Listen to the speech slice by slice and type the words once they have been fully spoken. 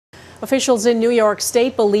Officials in New York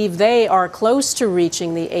State believe they are close to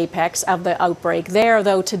reaching the apex of the outbreak there,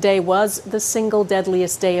 though today was the single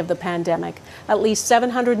deadliest day of the pandemic. At least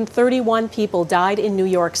 731 people died in New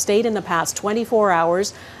York State in the past 24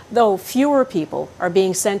 hours, though fewer people are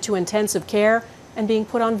being sent to intensive care and being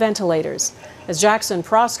put on ventilators. As Jackson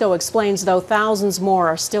Proskow explains, though, thousands more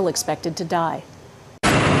are still expected to die.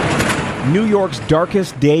 New York's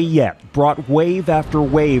darkest day yet brought wave after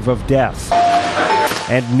wave of deaths.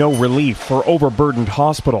 And no relief for overburdened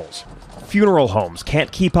hospitals. Funeral homes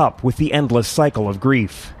can't keep up with the endless cycle of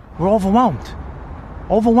grief. We're overwhelmed.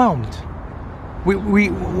 Overwhelmed.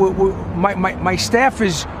 My staff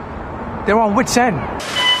they're on wit's end.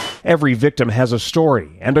 Every victim has a story,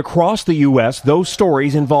 and across the U.S., those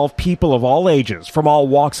stories involve people of all ages, from all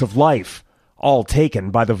walks of life, all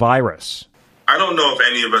taken by the virus. I don't know if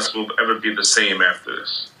any of us will ever be the same after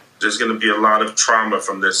this. There's going to be a lot of trauma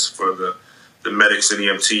from this for the medics and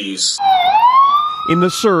EMTs. In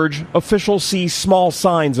the surge, officials see small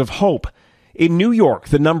signs of hope. In New York,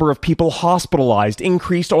 the number of people hospitalized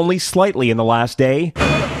increased only slightly in the last day.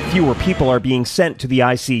 Fewer people are being sent to the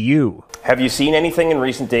ICU. Have you seen anything in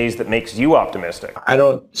recent days that makes you optimistic? I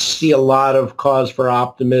don't see a lot of cause for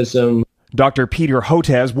optimism. Dr. Peter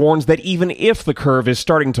Hotez warns that even if the curve is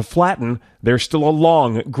starting to flatten, there's still a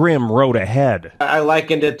long, grim road ahead. I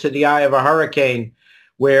likened it to the eye of a hurricane,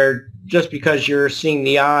 where just because you're seeing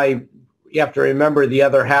the eye, you have to remember the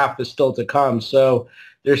other half is still to come. So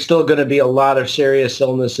there's still going to be a lot of serious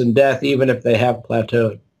illness and death, even if they have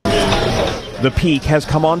plateaued. The peak has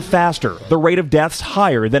come on faster, the rate of deaths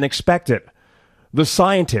higher than expected. The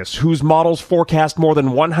scientists, whose models forecast more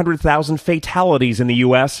than 100,000 fatalities in the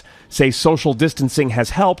U.S., say social distancing has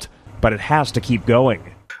helped, but it has to keep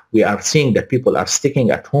going. We are seeing that people are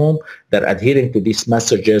sticking at home, they're adhering to these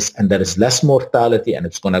messages, and there is less mortality, and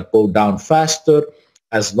it's going to go down faster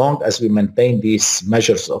as long as we maintain these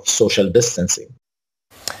measures of social distancing.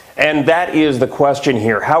 And that is the question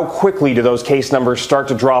here. How quickly do those case numbers start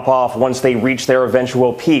to drop off once they reach their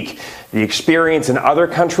eventual peak? The experience in other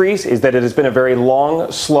countries is that it has been a very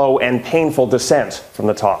long, slow, and painful descent from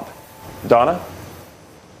the top. Donna?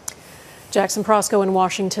 Jackson Proskow in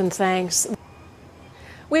Washington, thanks.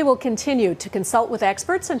 We will continue to consult with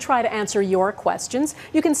experts and try to answer your questions.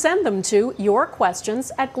 You can send them to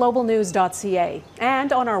yourquestions@globalnews.ca.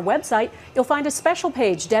 And on our website, you'll find a special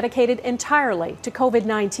page dedicated entirely to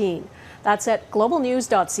COVID-19. That's at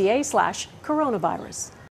globalnews.ca/coronavirus.